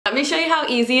Let me show you how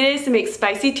easy it is to make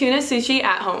spicy tuna sushi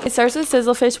at home. It starts with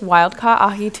Sizzlefish wild-caught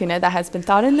ahi tuna that has been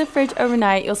thawed in the fridge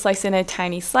overnight. You'll slice it into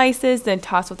tiny slices, then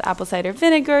toss with apple cider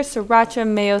vinegar, sriracha,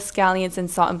 mayo, scallions,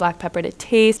 and salt and black pepper to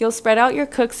taste. You'll spread out your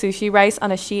cooked sushi rice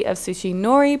on a sheet of sushi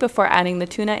nori before adding the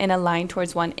tuna in a line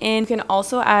towards one end. You can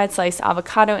also add sliced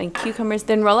avocado and cucumbers,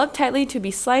 then roll up tightly to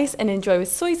be sliced and enjoy with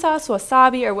soy sauce,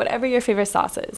 wasabi, or whatever your favorite sauce is.